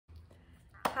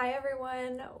Hi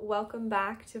everyone, welcome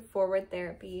back to Forward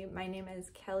Therapy. My name is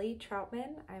Kelly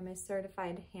Troutman. I'm a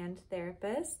certified hand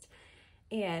therapist,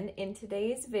 and in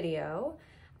today's video,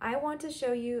 I want to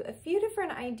show you a few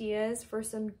different ideas for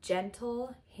some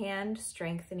gentle hand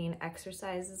strengthening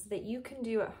exercises that you can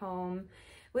do at home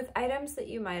with items that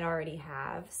you might already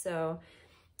have. So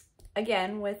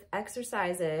again, with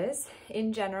exercises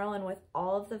in general and with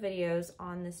all of the videos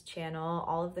on this channel,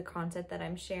 all of the content that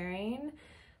I'm sharing,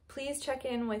 please check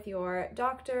in with your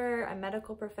doctor, a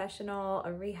medical professional,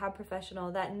 a rehab professional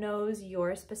that knows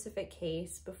your specific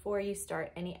case before you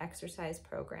start any exercise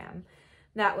program.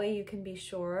 That way you can be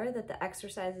sure that the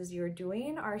exercises you're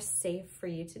doing are safe for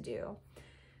you to do.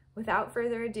 Without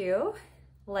further ado,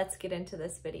 let's get into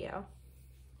this video.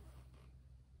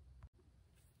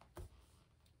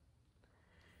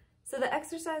 So the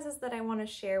exercises that I want to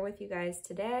share with you guys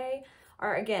today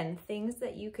are, again, things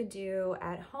that you could do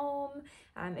at home.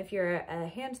 If you're a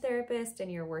hand therapist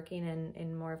and you're working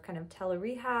in more of kind of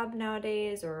tele-rehab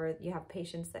nowadays, or you have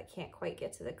patients that can't quite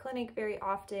get to the clinic very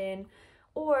often,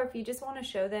 or if you just want to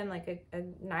show them like a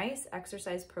nice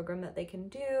exercise program that they can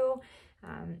do,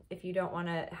 if you don't want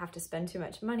to have to spend too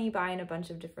much money buying a bunch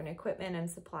of different equipment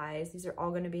and supplies, these are all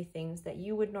going to be things that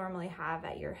you would normally have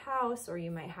at your house, or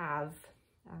you might have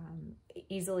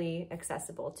easily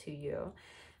accessible to you.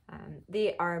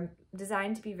 They are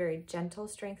designed to be very gentle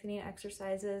strengthening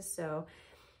exercises, so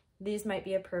these might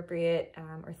be appropriate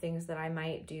or things that I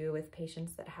might do with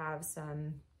patients that have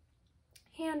some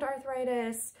hand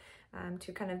arthritis,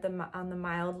 to kind of on the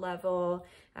mild level,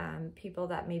 people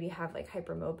that maybe have like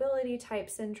hypermobility type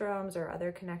syndromes or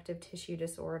other connective tissue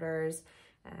disorders,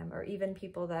 or even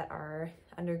people that are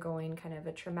undergoing kind of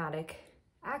a traumatic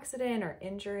accident or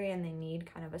injury and they need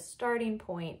kind of a starting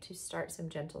point to start some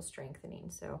gentle strengthening.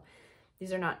 So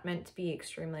these are not meant to be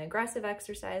extremely aggressive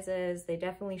exercises. They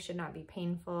definitely should not be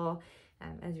painful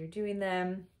as you're doing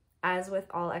them. As with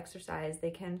all exercise,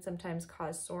 they can sometimes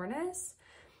cause soreness,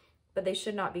 but they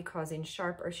should not be causing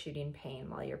sharp or shooting pain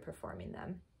while you're performing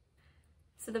them.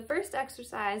 So the first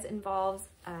exercise involves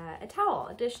a towel.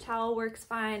 A dish towel works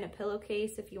fine, a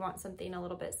pillowcase if you want something a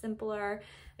little bit simpler.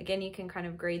 Again, you can kind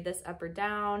of grade this up or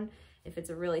down. If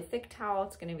it's a really thick towel,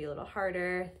 it's going to be a little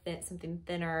harder. Something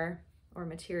thinner or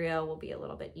material will be a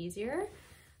little bit easier.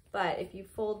 But if you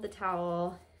fold the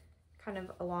towel kind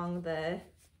of along the,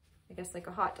 I guess like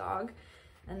a hot dog,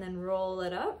 and then roll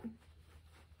it up,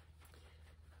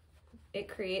 it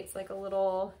creates like a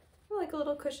little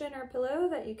cushion or pillow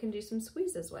that you can do some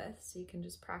squeezes with. So you can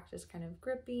just practice kind of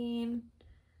gripping.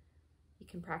 You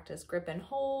can practice grip and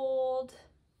hold.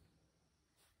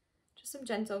 Just some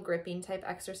gentle gripping type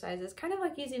exercises, kind of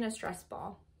like using a stress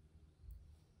ball.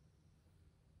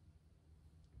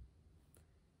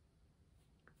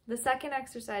 The second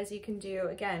exercise you can do,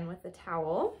 again, with the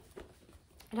towel.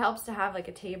 It helps to have like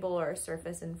a table or a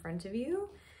surface in front of you,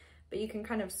 but you can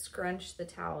kind of scrunch the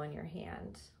towel in your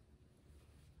hand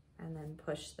and then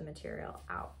push the material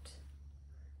out.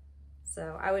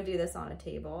 So I would do this on a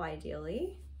table,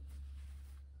 ideally.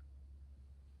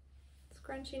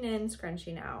 Scrunching in,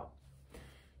 scrunching out.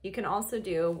 You can also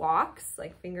do walks,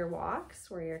 like finger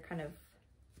walks, where you're kind of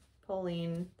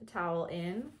pulling the towel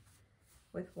in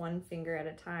with one finger at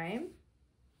a time.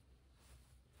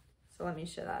 So let me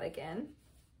show that again.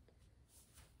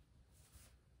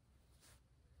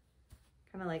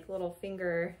 Kind of like little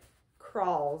finger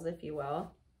crawls, if you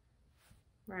will.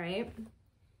 Right?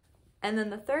 And then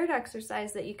the third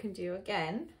exercise that you can do,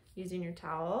 again, using your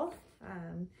towel,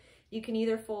 you can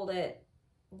either fold it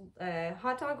a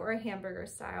hot dog or a hamburger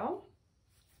style.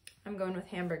 I'm going with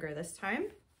hamburger this time.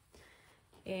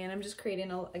 And I'm just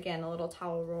creating, again, a little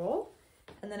towel roll.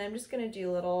 And then I'm just going to do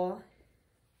little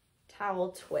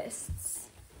towel twists.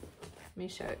 Let me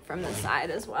show it from the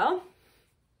side as well.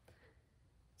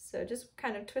 So just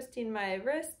kind of twisting my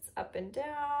wrists up and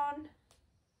down.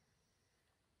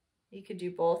 You could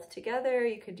do both together.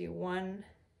 You could do one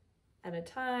at a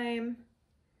time,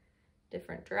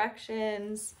 different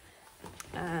directions.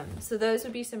 So those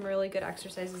would be some really good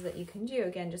exercises that you can do,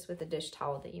 again, just with a dish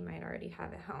towel that you might already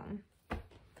have at home.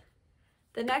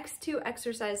 The next two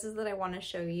exercises that I want to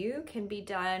show you can be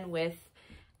done with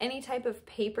any type of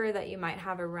paper that you might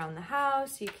have around the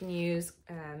house. You can use,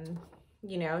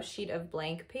 you know, a sheet of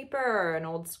blank paper or an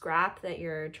old scrap that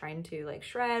you're trying to like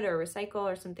shred or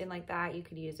recycle or something like that. You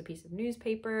could use a piece of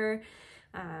newspaper,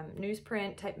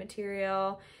 newsprint type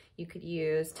material. You could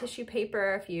use tissue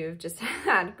paper if you've just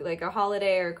had like a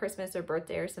holiday or Christmas or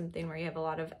birthday or something where you have a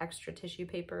lot of extra tissue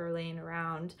paper laying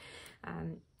around.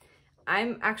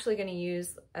 I'm actually going to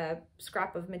use a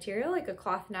scrap of material, like a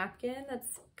cloth napkin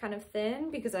that's kind of thin,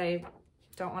 because I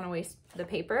don't want to waste the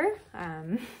paper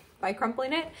by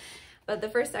crumpling it. But the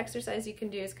first exercise you can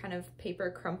do is kind of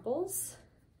paper crumples.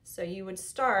 So you would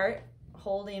start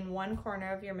holding one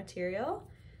corner of your material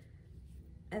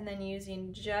and then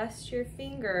using just your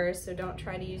fingers, so don't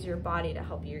try to use your body to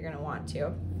help you, you're gonna want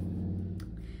to.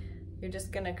 You're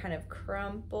just gonna kind of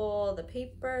crumple the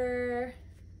paper,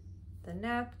 the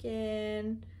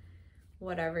napkin,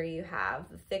 whatever you have.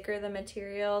 The thicker the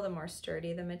material, the more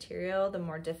sturdy the material, the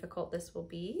more difficult this will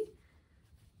be.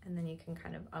 And then you can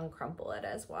kind of uncrumple it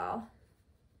as well.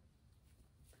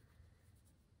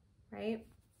 Right?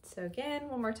 So again,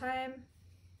 one more time.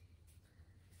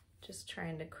 Just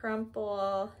trying to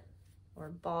crumple or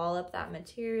ball up that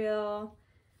material,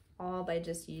 all by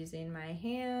just using my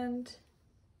hand,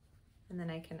 and then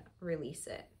I can release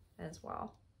it as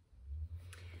well.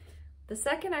 The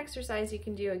second exercise you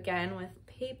can do again with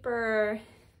paper,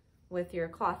 with your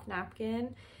cloth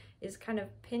napkin, is kind of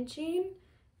pinching.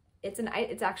 It's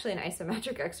actually an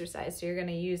isometric exercise, so you're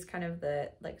gonna use kind of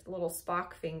the little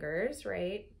Spock fingers,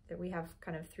 right? That we have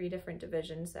kind of 3 different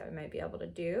divisions that we might be able to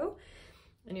do.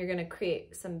 And you're gonna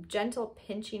create some gentle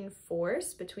pinching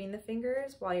force between the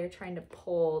fingers while you're trying to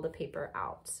pull the paper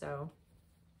out. So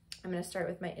I'm gonna start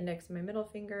with my index and my middle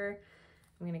finger.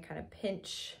 I'm gonna kind of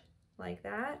pinch like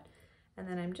that. And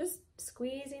then I'm just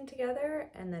squeezing together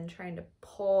and then trying to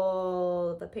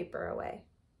pull the paper away.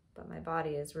 But my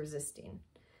body is resisting.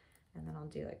 And then I'll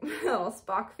do like little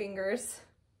Spock fingers.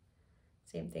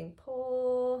 Same thing,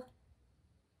 pull.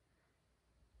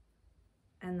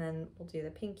 And then we'll do the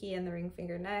pinky and the ring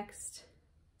finger next.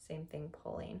 Same thing,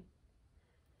 pulling.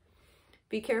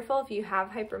 Be careful if you have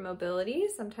hypermobility.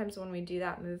 Sometimes when we do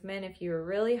that movement, if you're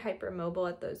really hypermobile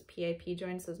at those PIP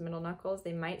joints, those middle knuckles,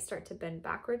 they might start to bend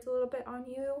backwards a little bit on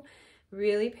you.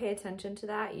 Really pay attention to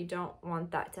that. You don't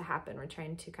want that to happen. We're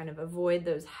trying to kind of avoid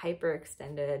those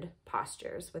hyperextended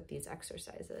postures with these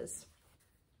exercises.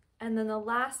 And then the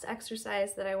last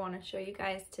exercise that I want to show you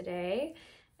guys today,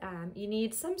 you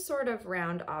need some sort of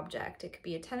round object. It could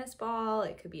be a tennis ball,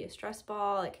 it could be a stress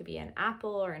ball, it could be an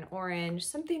apple or an orange,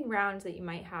 something round that you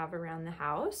might have around the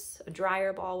house. A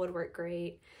dryer ball would work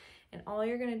great. And all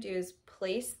you're gonna do is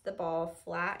place the ball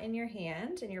flat in your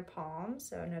hand, in your palm.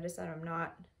 So notice that I'm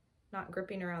not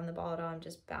gripping around the ball at all, I'm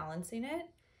just balancing it.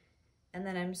 And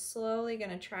then I'm slowly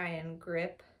gonna try and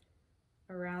grip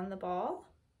around the ball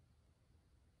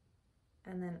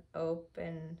and then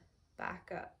open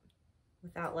back up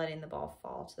without letting the ball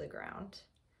fall to the ground.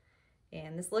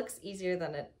 And this looks easier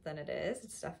than it is.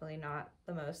 It's definitely not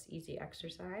the most easy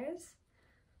exercise.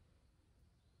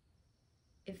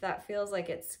 If that feels like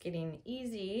it's getting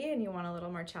easy and you want a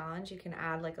little more challenge, you can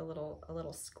add like a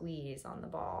little squeeze on the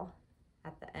ball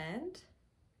at the end.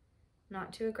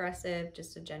 Not too aggressive,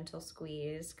 just a gentle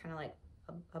squeeze, kind of like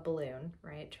a balloon,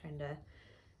 right? Trying to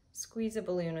squeeze a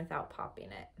balloon without popping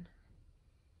it.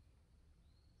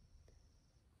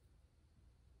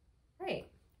 Right.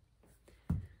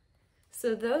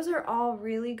 So those are all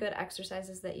really good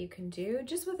exercises that you can do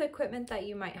just with equipment that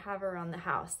you might have around the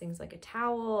house. Things like a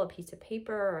towel, a piece of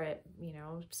paper, or a,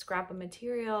 scrap of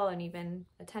material, and even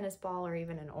a tennis ball or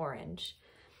even an orange.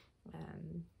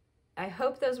 I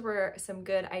hope those were some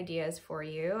good ideas for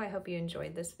you. I hope you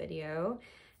enjoyed this video.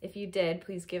 If you did,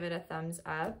 please give it a thumbs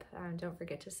up. Don't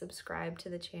forget to subscribe to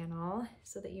the channel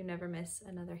so that you never miss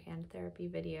another hand therapy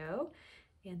video.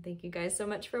 And thank you guys so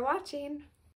much for watching.